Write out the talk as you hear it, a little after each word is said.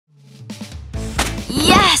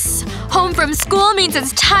from school means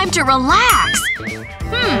it's time to relax.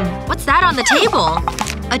 What's that on the table?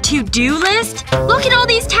 A to-do list? Look at all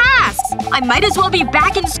these tasks! I might as well be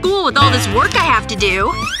back in school with all this work I have to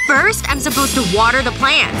do. First, I'm supposed to water the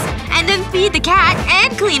plants. And then feed the cat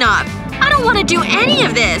and clean up. I don't want to do any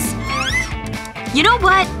of this. You know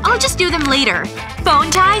what? I'll just do them later. Phone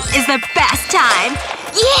time is the best time.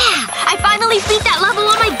 Yeah! I finally beat that level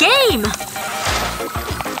on my game!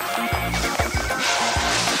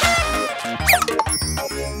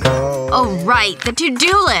 Oh right, the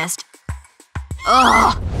to-do list.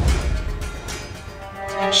 Ugh.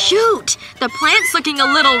 Shoot! The plant's looking a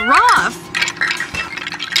little rough.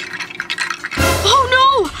 Oh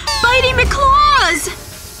no! Biting the claws!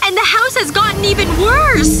 And the house has gotten even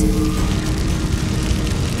worse!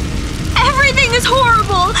 Everything is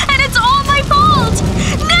horrible! And it's all my fault!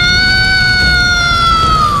 No!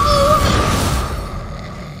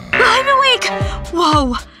 I'm awake!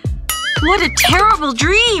 Whoa. What a terrible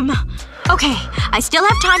dream! Okay, I still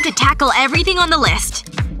have time to tackle everything on the list.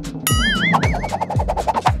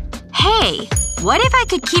 Hey, what if I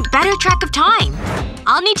could keep better track of time?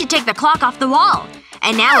 I'll need to take the clock off the wall.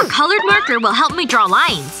 And now a colored marker will help me draw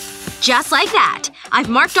lines. Just like that. I've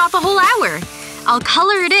marked off a whole hour. I'll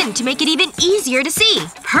color it in to make it even easier to see.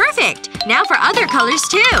 Perfect! Now for other colors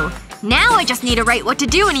too. Now I just need to write what to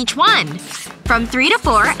do in each one. From 3 to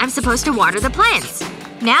 4, I'm supposed to water the plants.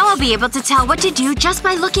 Now I'll be able to tell what to do just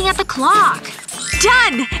by looking at the clock.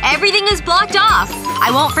 Done! Everything is blocked off.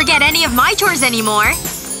 I won't forget any of my chores anymore.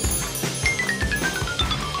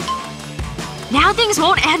 Now things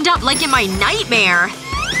won't end up like in my nightmare.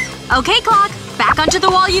 Okay, clock. Back onto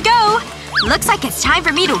the wall you go. Looks like it's time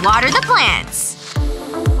for me to water the plants.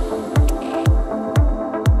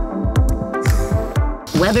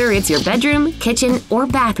 Whether it's your bedroom, kitchen, or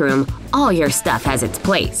bathroom, all your stuff has its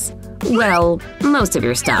place. Well, most of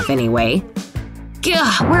your stuff anyway.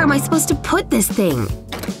 Gah, where am I supposed to put this thing?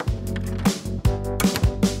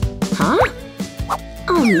 Huh?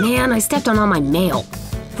 Oh man, I stepped on all my mail.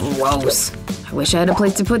 Gross. I wish I had a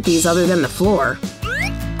place to put these other than the floor.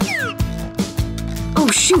 Oh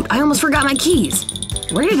shoot, I almost forgot my keys.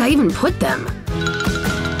 Where did I even put them?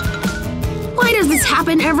 Why does this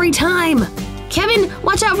happen every time? Kevin,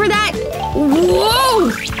 watch out for that! Whoa!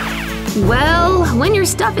 Well, when your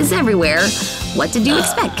stuff is everywhere, what did you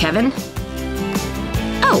expect, Kevin?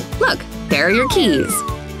 Oh, look, there are your keys.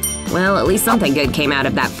 Well, at least something good came out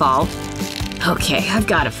of that fall. Okay, I've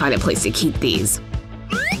got to find a place to keep these.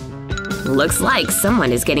 Looks like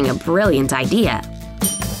someone is getting a brilliant idea.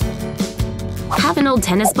 Have an old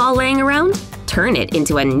tennis ball laying around? Turn it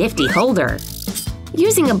into a nifty holder.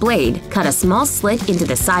 Using a blade, cut a small slit into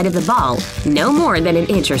the side of the ball, no more than an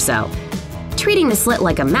inch or so. Treating the slit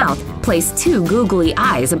like a mouth, place 2 googly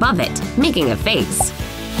eyes above it, making a face.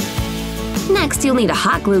 Next, you'll need a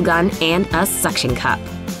hot glue gun and a suction cup.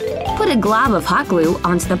 Put a glob of hot glue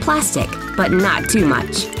onto the plastic, but not too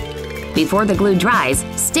much. Before the glue dries,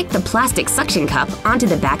 stick the plastic suction cup onto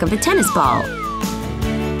the back of the tennis ball.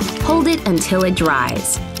 Hold it until it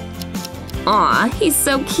dries. Aw, he's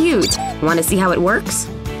so cute! Want to see how it works?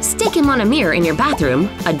 Stick him on a mirror in your bathroom,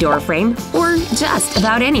 a door frame, or just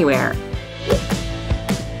about anywhere.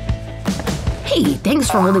 Hey, thanks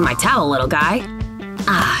for holding my towel, little guy.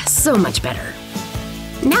 Ah, so much better.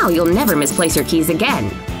 Now you'll never misplace your keys again.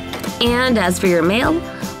 And as for your mail,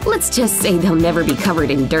 let's just say they'll never be covered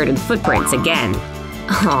in dirt and footprints again.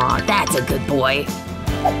 Aw, that's a good boy.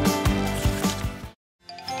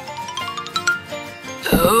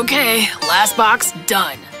 Okay, last box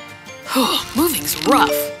done. Moving's rough.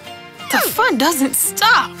 The fun doesn't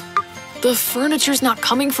stop. The furniture's not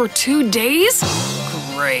coming for 2 days?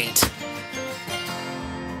 Great.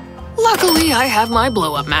 Luckily, I have my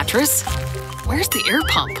blow-up mattress. Where's the air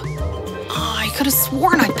pump? Oh, I could have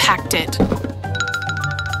sworn I packed it.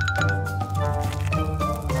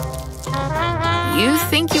 You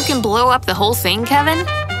think you can blow up the whole thing, Kevin?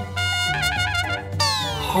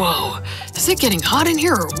 Whoa, is it getting hot in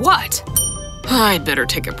here or what? I'd better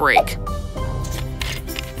take a break.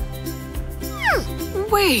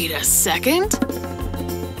 Wait a second.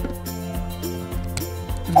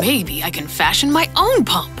 Maybe I can fashion my own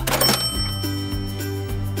pump.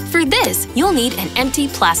 For this, you'll need an empty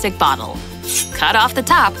plastic bottle. Cut off the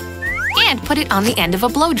top and put it on the end of a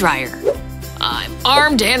blow dryer. I'm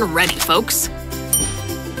armed and ready, folks.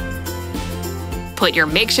 Put your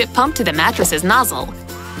makeshift pump to the mattress's nozzle.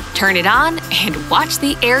 Turn it on and watch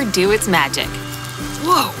the air do its magic.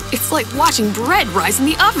 Whoa, it's like watching bread rise in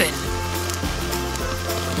the oven.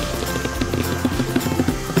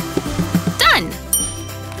 Done!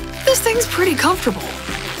 This thing's pretty comfortable.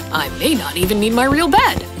 I may not even need my real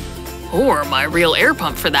bed. Or my real air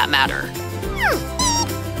pump for that matter.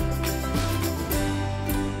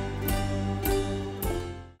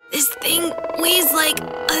 This thing weighs like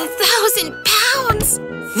 1,000 pounds!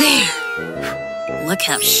 There! Look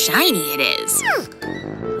how shiny it is.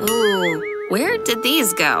 Ooh, where did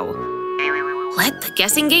these go? Let the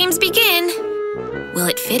guessing games begin. Will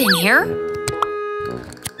it fit in here?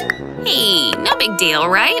 Hey, no big deal,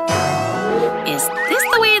 right? Is this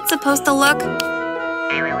the way it's supposed to look?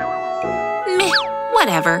 Meh,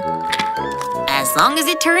 whatever. As long as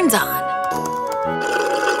it turns on.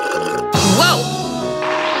 Whoa!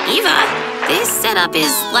 Eva, this setup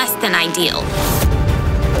is less than ideal.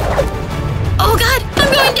 Oh god,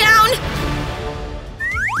 I'm going down!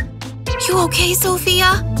 You okay,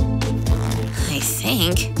 Sophia? I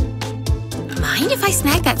think. Mind if I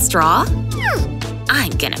snag that straw?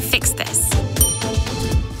 I'm gonna fix this.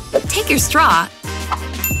 Take your straw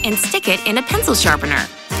and stick it in a pencil sharpener.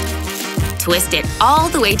 Twist it all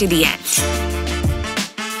the way to the end.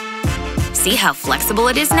 See how flexible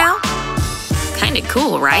it is now? Kinda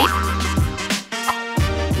cool, right?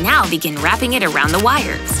 Now begin wrapping it around the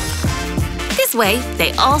wires. This way,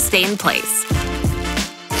 they all stay in place.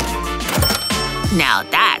 Now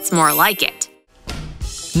that's more like it.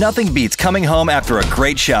 Nothing beats coming home after a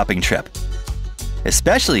great shopping trip.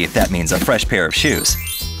 Especially if that means a fresh pair of shoes.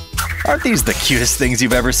 Aren't these the cutest things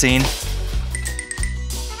you've ever seen?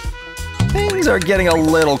 Things are getting a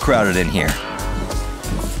little crowded in here.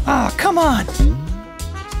 Ah, come on!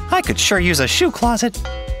 I could sure use a shoe closet.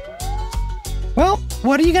 Well,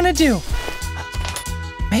 what are you gonna do?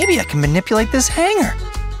 Maybe I can manipulate this hanger.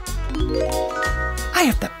 I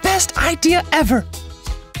have the best idea ever!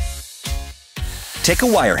 Take a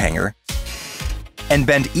wire hanger and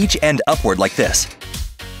bend each end upward like this.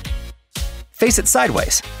 Face it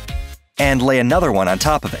sideways and lay another one on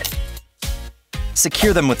top of it.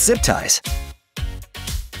 Secure them with zip ties.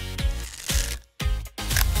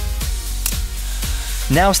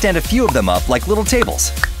 Now stand a few of them up like little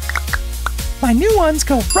tables. My new ones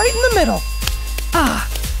go right in the middle. Ah,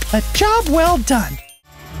 a job well done.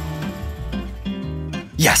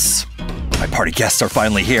 Yes! My party guests are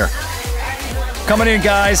finally here. Coming in,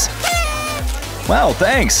 guys. Wow,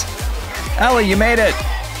 thanks. Allie, you made it.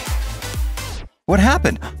 What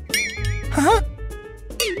happened? Huh?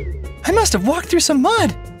 I must have walked through some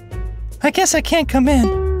mud. I guess I can't come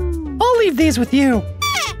in. I'll leave these with you.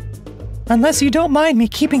 Unless you don't mind me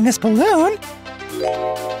keeping this balloon.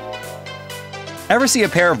 Ever see a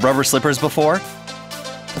pair of rubber slippers before?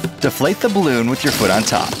 Deflate the balloon with your foot on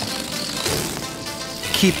top.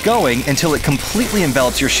 Keep going until it completely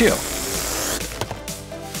envelops your shoe.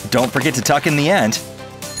 Don't forget to tuck in the end.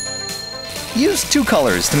 Use 2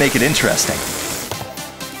 colors to make it interesting.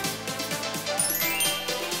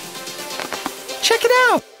 Check it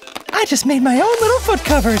out! I just made my own little foot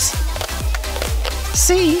covers.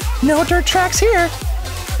 See? No dirt tracks here.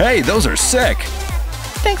 Hey, those are sick!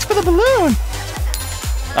 Thanks for the balloon.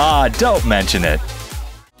 Ah, don't mention it.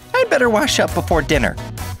 I'd better wash up before dinner.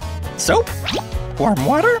 Soap? Warm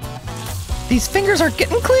water? These fingers are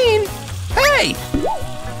getting clean. Hey!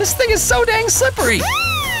 This thing is so dang slippery!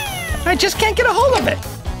 I just can't get a hold of it!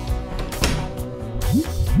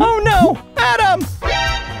 Oh no! Adam!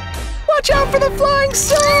 Watch out for the flying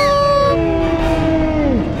soap!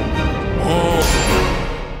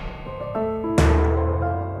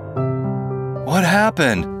 What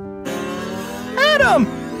happened? Adam!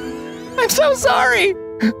 I'm so sorry!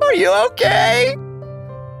 Are you okay?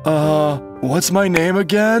 What's my name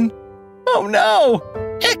again? Oh no!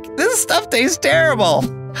 Ick, this stuff tastes terrible!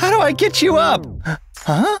 How do I get you up?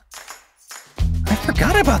 Huh? I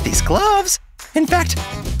forgot about these gloves. In fact,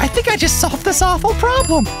 I think I just solved this awful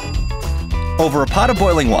problem. Over a pot of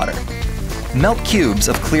boiling water, melt cubes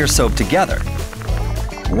of clear soap together.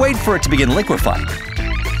 Wait for it to begin liquefying.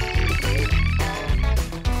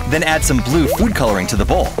 Then add some blue food coloring to the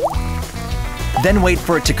bowl. Then wait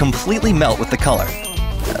for it to completely melt with the color.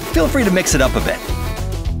 Feel free to mix it up a bit.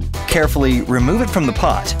 Carefully remove it from the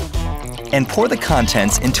pot and pour the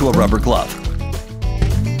contents into a rubber glove.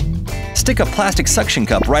 Stick a plastic suction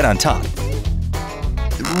cup right on top.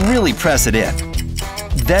 Really press it in.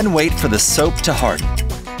 Then wait for the soap to harden.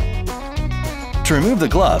 To remove the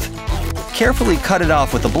glove, carefully cut it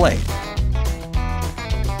off with a blade.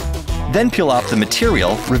 Then peel off the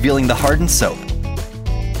material, revealing the hardened soap.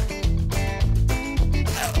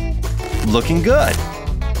 Looking good.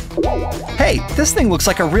 Hey, this thing looks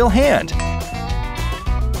like a real hand.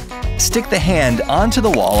 Stick the hand onto the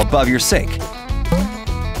wall above your sink.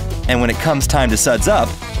 And when it comes time to suds up,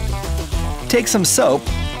 take some soap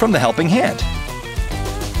from the helping hand.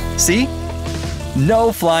 See?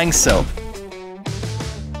 No flying soap.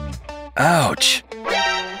 Ouch.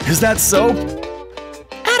 Is that soap?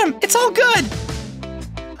 Adam, it's all good!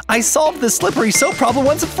 I solved this slippery soap problem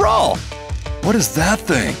once and for all! What is that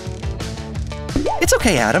thing? It's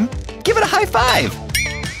okay, Adam. Give it a high five!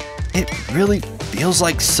 It really feels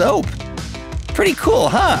like soap. Pretty cool,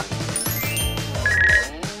 huh?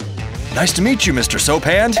 Nice to meet you, Mr. Soap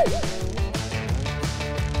Hand.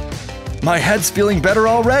 My head's feeling better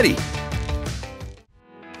already.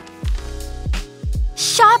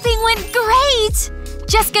 Shopping went great!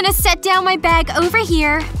 Just gonna set down my bag over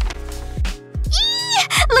here. Eee!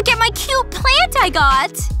 Look at my cute plant I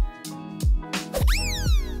got!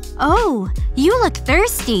 Oh, you look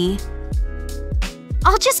thirsty.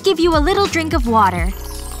 I'll just give you a little drink of water.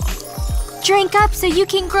 Drink up so you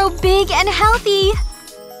can grow big and healthy.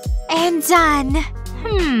 And done.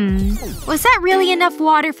 Was that really enough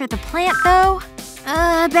water for the plant, though?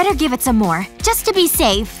 Better give it some more, just to be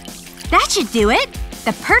safe. That should do it.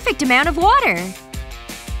 The perfect amount of water.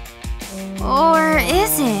 Or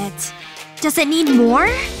is it? Does it need more?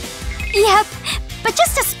 Yep, but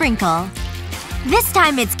just a sprinkle. This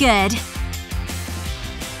time it's good.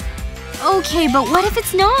 Okay, but what if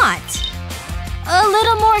it's not? A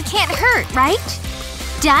little more can't hurt, right?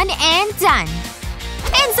 Done and done.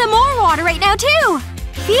 And some more water right now, too!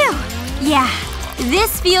 Phew. Yeah.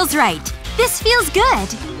 This feels right. This feels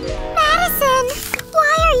good. Madison!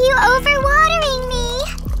 Why are you overwatering me?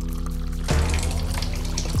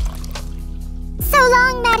 So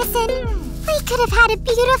long, Madison. We could have had a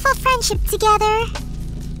beautiful friendship together.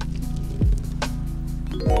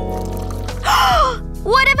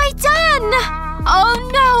 What have I done? Oh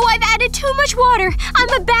no, I've added too much water.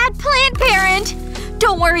 I'm a bad plant parent.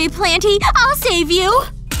 Don't worry, Planty. I'll save you.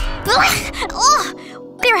 Ugh.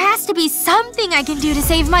 There has to be something I can do to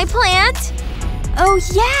save my plant. Oh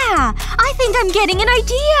yeah, I think I'm getting an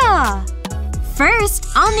idea. First,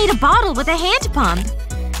 I'll need a bottle with a hand pump.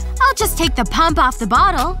 I'll just take the pump off the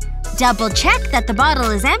bottle, double-check that the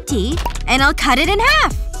bottle is empty, and I'll cut it in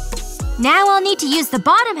half. Now I'll need to use the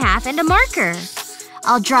bottom half and a marker.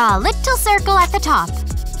 I'll draw a little circle at the top.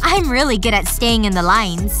 I'm really good at staying in the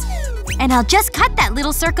lines. And I'll just cut that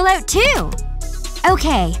little circle out too.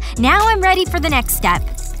 Okay, now I'm ready for the next step.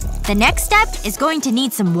 The next step is going to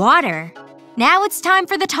need some water. Now it's time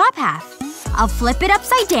for the top half. I'll flip it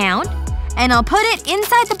upside down, and I'll put it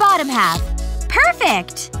inside the bottom half.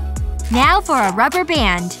 Perfect! Now for a rubber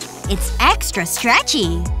band. It's extra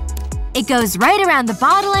stretchy. It goes right around the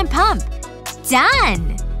bottle and pump.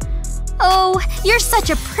 Done! Oh, you're such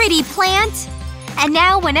a pretty plant. And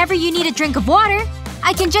now whenever you need a drink of water,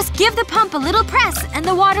 I can just give the pump a little press and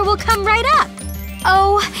the water will come right up.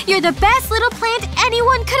 Oh, you're the best little plant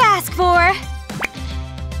anyone could ask for.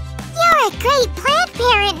 You're a great plant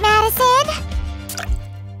parent, Madison.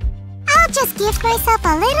 I'll just give myself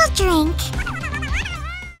a little drink.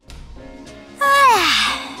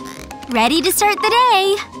 Ready to start the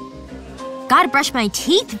day. Gotta brush my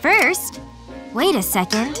teeth first. Wait a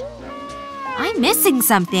second. I'm missing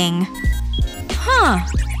something. Huh.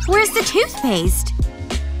 Where's the toothpaste?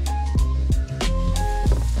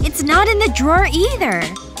 It's not in the drawer either.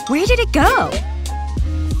 Where did it go?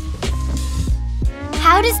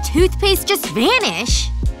 How does toothpaste just vanish?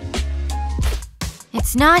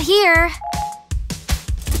 It's not here.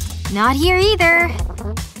 Not here either.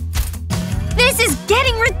 This is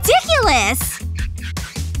getting ridiculous!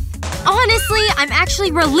 Honestly, I'm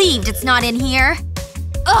actually relieved it's not in here.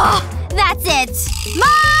 Ugh! That's it.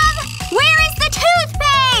 Mom! Where is the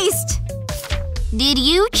toothpaste? Did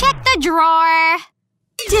you check the drawer?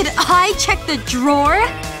 Did I check the drawer?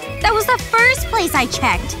 That was the first place I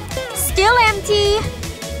checked. Still empty.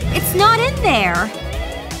 It's not in there.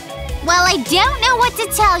 Well, I don't know what to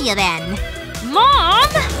tell you then. Mom!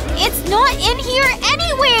 It's not in here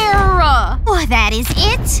anywhere! Well, that is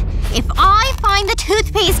it. If I find the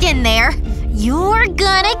toothpaste in there, you're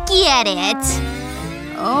gonna get it.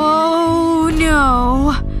 Oh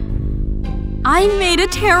no. I made a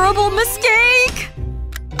terrible mistake!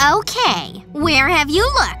 Okay, where have you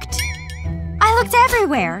looked? I looked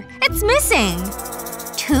everywhere. It's missing.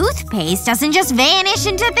 Toothpaste doesn't just vanish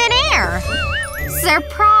into thin air.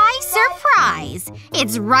 Surprise, surprise.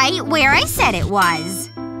 It's right where I said it was.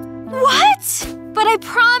 What? But I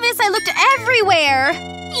promise I looked everywhere!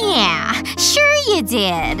 Yeah, sure you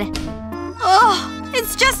did. Ugh,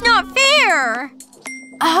 it's just not fair!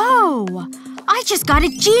 Oh, I just got a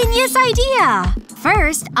genius idea!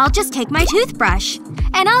 First, I'll just take my toothbrush.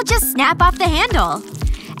 And I'll just snap off the handle.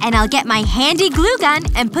 And I'll get my handy glue gun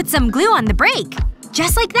and put some glue on the brake.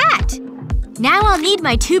 Just like that. Now I'll need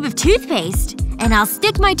my tube of toothpaste. And I'll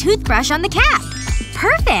stick my toothbrush on the cap.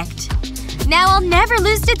 Perfect! Now I'll never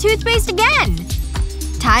lose to toothpaste again!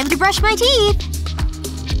 Time to brush my teeth!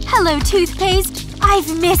 Hello, toothpaste.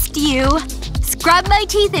 I've missed you. Scrub my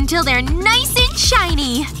teeth until they're nice and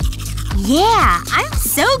shiny. Yeah, I'm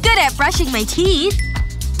so good at brushing my teeth.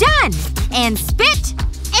 Done! And spit.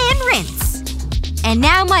 And rinse. And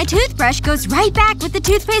now my toothbrush goes right back with the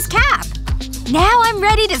toothpaste cap. Now I'm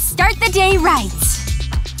ready to start the day right.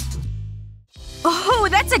 Oh,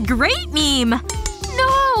 that's a great meme!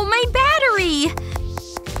 No, my battery!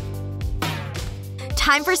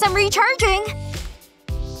 Time for some recharging.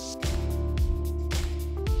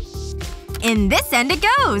 In this end it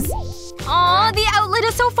goes. Aw, the outlet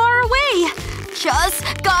is so far away.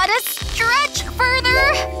 Just gotta stretch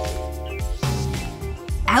further.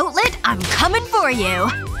 Outlet, I'm coming for you.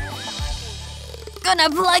 Gonna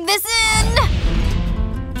plug this in.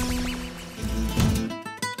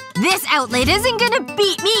 This outlet isn't gonna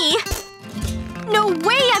beat me. No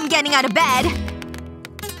way I'm getting out of bed.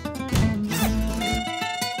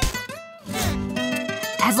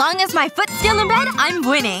 As long as my foot's still in bed, I'm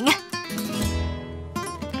winning.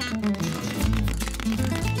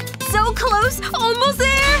 So close! Almost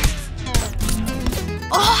there!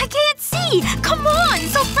 Oh, I can't see! Come on!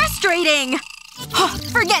 So frustrating!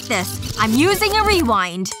 Forget this. I'm using a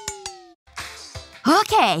rewind.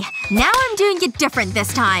 Okay. Now I'm doing it different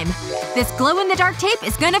this time. This glow-in-the-dark tape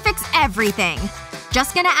is gonna fix everything.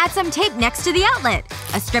 Just gonna add some tape next to the outlet.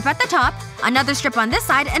 A strip at the top, another strip on this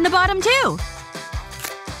side, and the bottom too.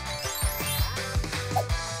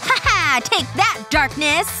 Haha! Take that,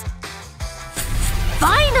 darkness!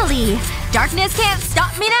 Finally! Darkness can't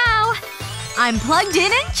stop me now! I'm plugged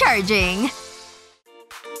in and charging.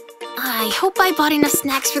 I hope I bought enough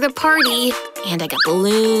snacks for the party. And I got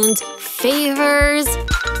balloons, favors…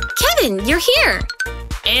 Kevin, you're here!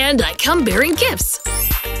 And I come bearing gifts.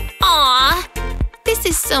 Aw! This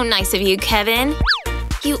is so nice of you, Kevin.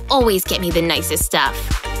 You always get me the nicest stuff.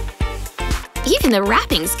 Even the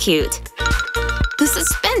wrapping's cute. The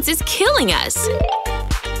suspense is killing us.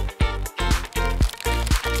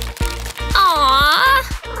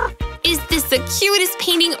 Aww! Is this the cutest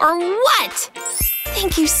painting or what?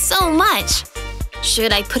 Thank you so much.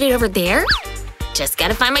 Should I put it over there? Just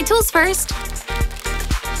gotta find my tools first.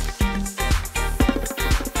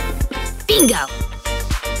 Bingo!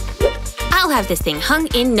 I'll have this thing hung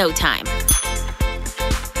in no time.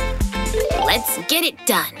 Let's get it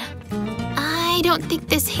done. I don't think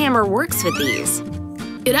this hammer works with these.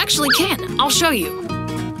 It actually can. I'll show you.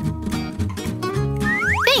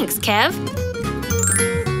 Thanks, Kev.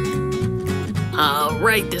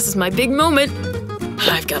 Alright, this is my big moment.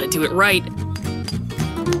 I've gotta do it right.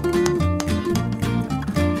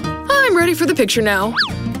 I'm ready for the picture now.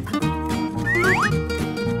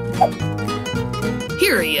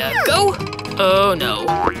 Here you go. Oh no,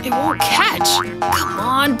 it won't catch. Come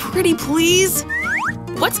on, pretty please.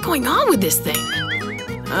 What's going on with this thing?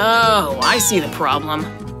 Oh, I see the problem.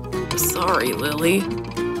 Sorry, Lily.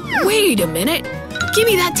 Wait a minute. Give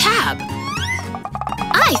me that tab.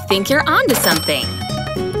 I think you're onto something.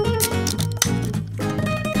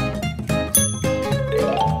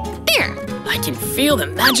 There! I can feel the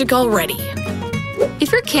magic already.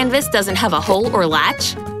 If your canvas doesn't have a hole or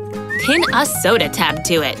latch, pin a soda tab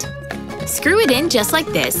to it. Screw it in just like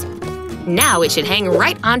this. Now it should hang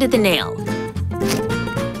right onto the nail.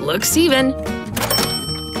 Looks even.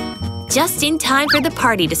 Just in time for the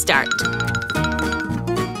party to start.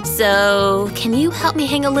 So, can you help me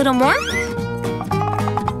hang a little more?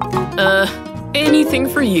 Anything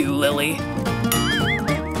for you, Lily.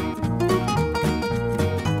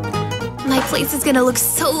 My place is gonna look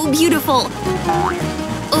so beautiful.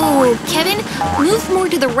 Oh, Kevin, move more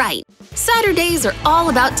to the right. Saturdays are all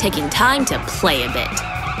about taking time to play a bit.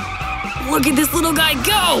 Look at this little guy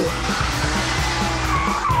go!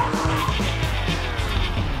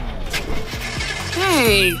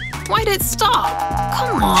 Hey, why'd it stop?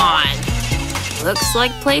 Come on. Looks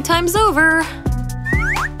like playtime's over.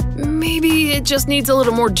 Maybe it just needs a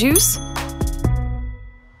little more juice?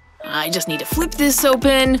 I just need to flip this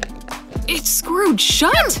open. It's screwed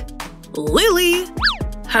shut! Lily!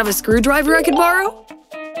 Have a screwdriver I could borrow?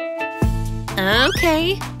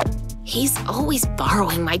 Okay. He's always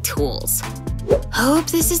borrowing my tools. Hope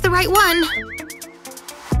this is the right one.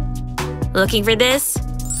 Looking for this?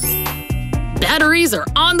 Batteries are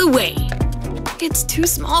on the way. It's too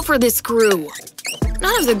small for this screw.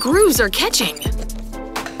 None of the grooves are catching.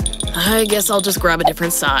 I guess I'll just grab a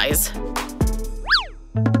different size.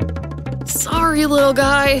 Sorry, little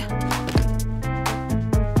guy.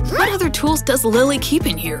 What other tools does Lily keep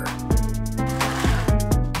in here?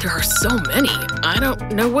 There are so many, I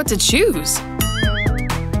don't know what to choose.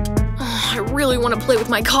 really want to play with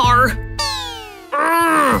my car.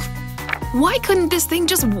 Ugh. Why couldn't this thing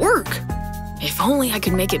just work? If only I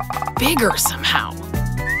could make it bigger somehow.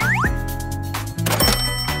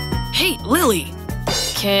 Hey, Lily!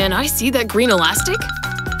 Can I see that green elastic?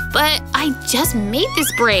 But I just made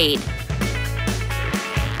this braid.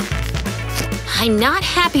 I'm not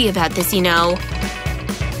happy about this, you know.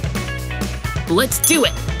 Let's do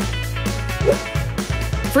it!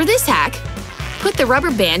 For this hack, put the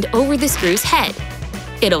rubber band over the screw's head.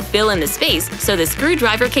 It'll fill in the space so the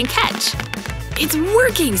screwdriver can catch. It's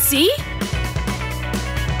working, see?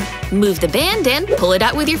 Move the band and pull it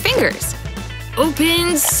out with your fingers.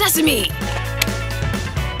 Open sesame!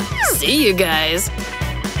 See you guys.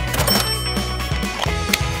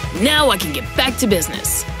 Now I can get back to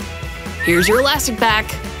business. Here's your elastic back.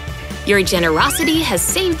 Your generosity has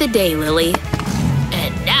saved the day, Lily.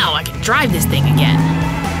 And now I can drive this thing again.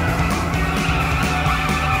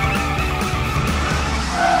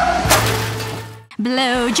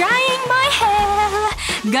 Blow drying my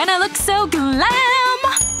hair. Gonna look so glam.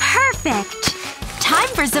 Perfect. Time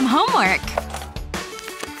for some homework.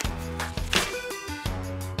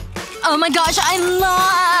 Oh my gosh, I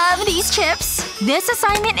love these chips! This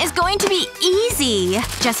assignment is going to be easy.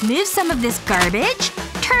 Just move some of this garbage,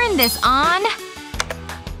 turn this on.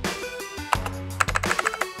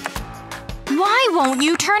 Why won't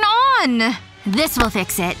you turn on? This will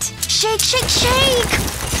fix it. Shake, shake, shake!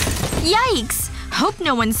 Yikes! Hope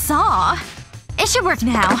no one saw. It should work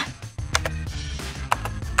now.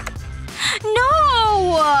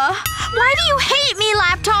 No! Why do you hate me,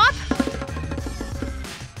 laptop?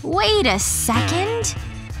 Wait a second.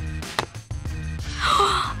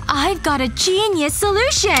 I've got a genius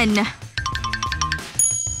solution!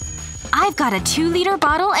 I've got a 2-liter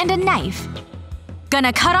bottle and a knife.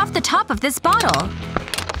 Gonna cut off the top of this bottle.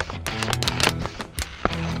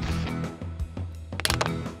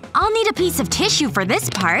 I'll need a piece of tissue for this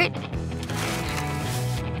part.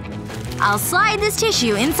 I'll slide this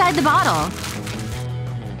tissue inside the bottle.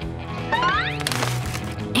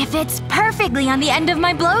 It fits perfectly on the end of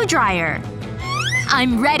my blow dryer.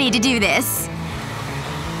 I'm ready to do this.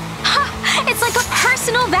 Ha! It's like a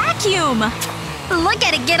personal vacuum! Look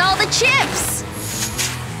at it get all the chips!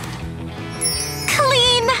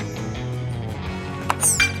 Clean!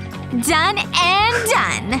 Done and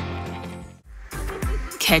done.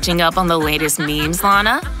 Catching up on the latest memes,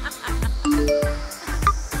 Lana?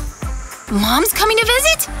 Mom's coming to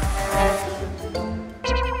visit?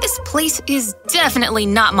 This place is definitely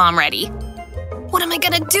not mom-ready. What am I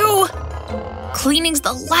gonna do? Cleaning's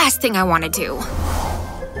the last thing I want to do.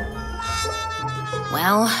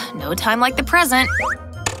 Well, no time like the present.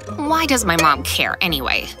 Why does my mom care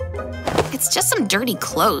anyway? It's just some dirty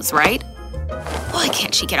clothes, right? Why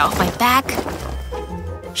can't she get off my back?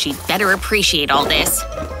 She'd better appreciate all this.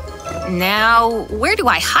 Now, where do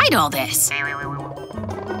I hide all this?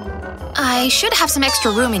 I should have some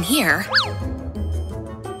extra room in here.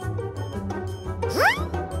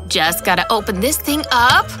 Just gotta open this thing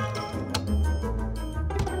up.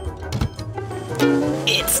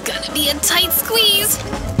 It's gonna be a tight squeeze.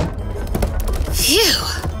 Phew.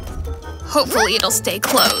 Hopefully it'll stay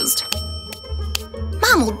closed.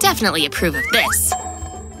 Mom will definitely approve of this.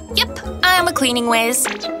 Yep, I'm a cleaning whiz.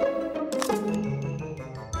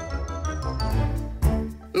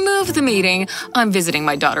 Move the meeting. I'm visiting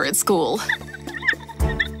my daughter at school.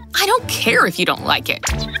 I don't care if you don't like it.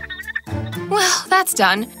 Well, that's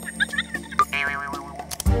done.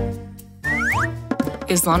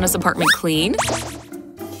 Is Lana's apartment clean?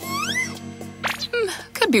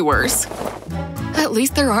 Could be worse. At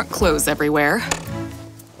least there aren't clothes everywhere.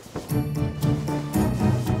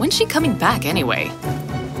 When's she coming back anyway?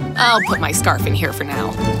 I'll put my scarf in here for now.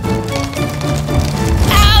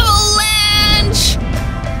 Avalanche!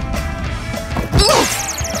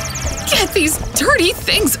 Oof! Get these dirty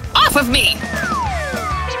things off of me!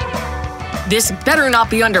 This better not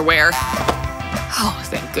be underwear. Oh,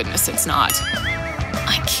 thank goodness it's not.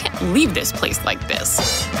 I can't leave this place like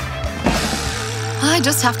this. I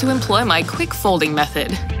just have to employ my quick folding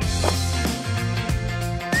method.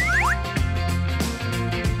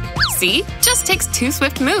 See? Just takes 2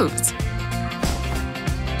 swift moves.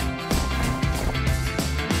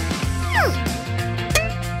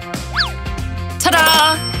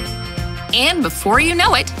 Ta-da! And before you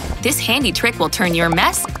know it, this handy trick will turn your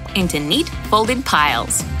mess into neat folded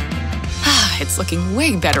piles. It's looking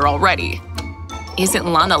way better already. Isn't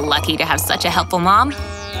Lana lucky to have such a helpful mom?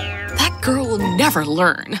 That girl will never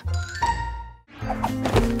learn.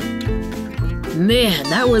 Man,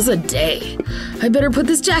 that was a day. I better put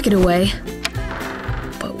this jacket away.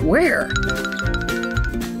 But where?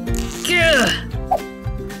 Gah! Ugh.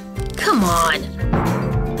 Come on.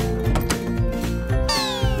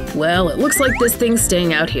 Well, it looks like this thing's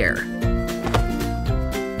staying out here.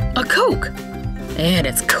 A Coke! And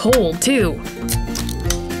it's cold, too.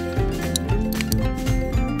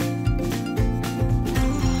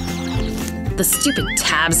 The stupid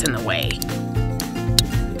tab's in the way.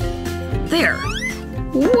 There.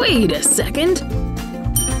 Wait a second.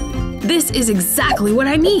 This is exactly what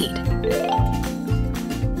I need.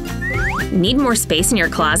 Need more space in your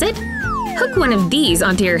closet? Hook one of these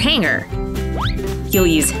onto your hanger. You'll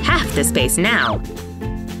use half the space now.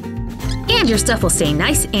 And your stuff will stay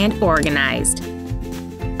nice and organized.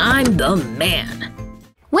 I'm the man.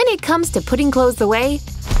 When it comes to putting clothes away,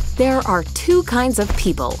 there are two kinds of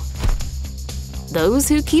people. Those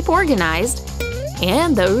who keep organized,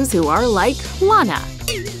 and those who are like Lana.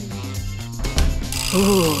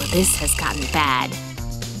 Ooh, this has gotten bad.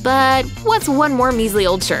 But what's one more measly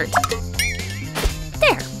old shirt?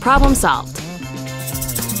 There, problem solved.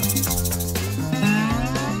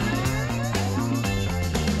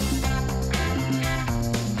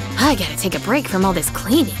 I gotta take a break from all this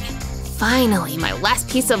cleaning. Finally, my last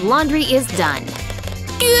piece of laundry is done.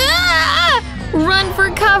 Gah! Run for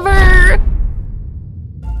cover!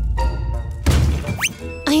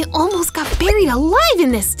 I almost got buried alive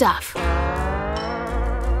in this stuff.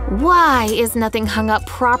 Why is nothing hung up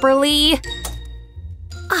properly?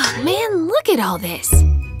 Oh man, look at all this.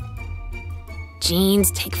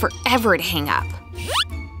 Jeans take forever to hang up.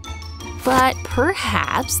 But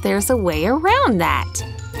perhaps there's a way around that.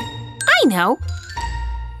 I know!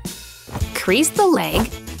 Crease the leg,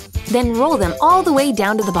 then roll them all the way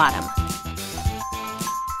down to the bottom.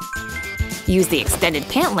 Use the extended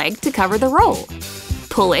pant leg to cover the roll.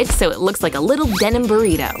 Pull it so it looks like a little denim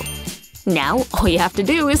burrito. Now, all you have to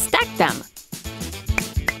do is stack them.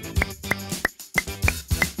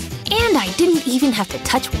 And I didn't even have to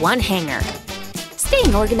touch one hanger.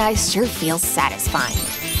 Staying organized sure feels satisfying.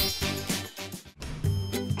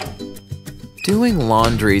 Doing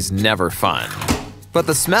laundry's never fun, but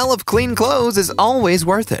the smell of clean clothes is always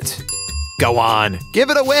worth it. Go on, give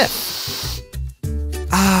it a whiff.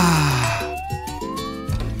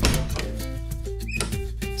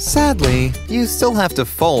 Sadly, you still have to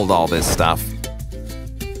fold all this stuff.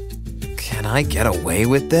 Can I get away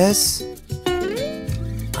with this?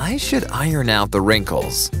 I should iron out the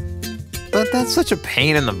wrinkles, but that's such a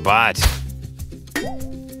pain in the butt.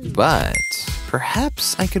 But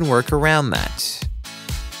perhaps I can work around that.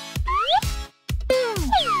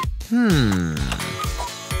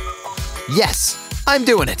 Yes, I'm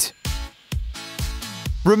doing it.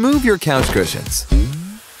 Remove your couch cushions.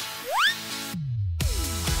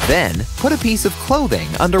 Then, put a piece of clothing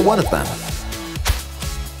under one of them.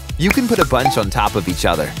 You can put a bunch on top of each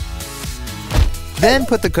other. Then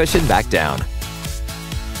put the cushion back down.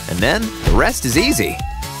 And then, the rest is easy.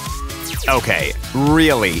 Okay,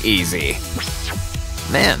 really easy.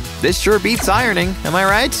 Man, this sure beats ironing, am I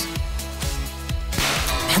right?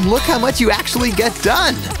 And look how much you actually get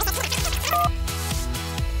done!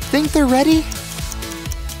 Think they're ready?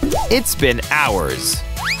 It's been hours.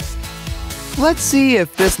 Let's see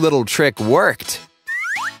if this little trick worked.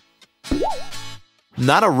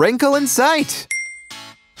 Not a wrinkle in sight.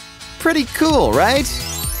 Pretty cool, right?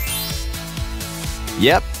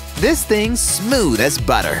 Yep, this thing's smooth as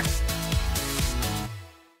butter.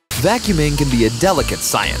 Vacuuming can be a delicate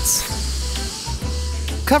science.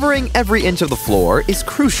 Covering every inch of the floor is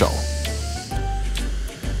crucial.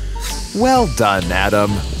 Well done,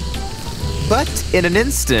 Adam. But in an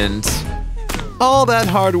instant, all that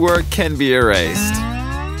hard work can be erased.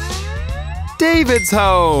 David's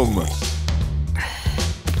home!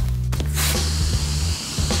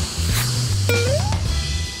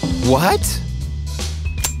 What?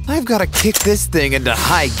 I've got to kick this thing into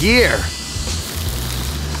high gear.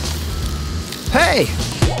 Hey!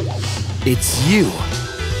 It's you.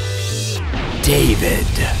 David.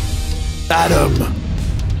 Adam.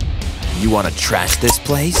 You want to trash this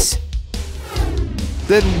place?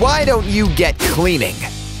 Then why don't you get cleaning?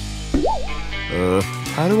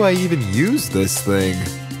 How do I even use this thing?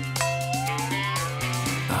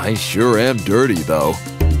 I sure am dirty, though.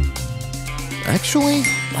 Actually,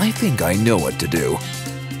 I think I know what to do.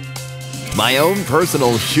 My own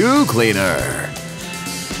personal shoe cleaner.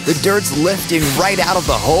 The dirt's lifting right out of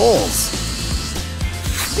the holes.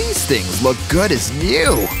 These things look good as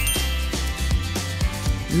new.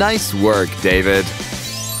 Nice work, David.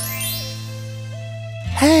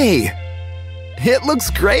 Hey! It looks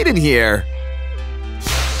great in here.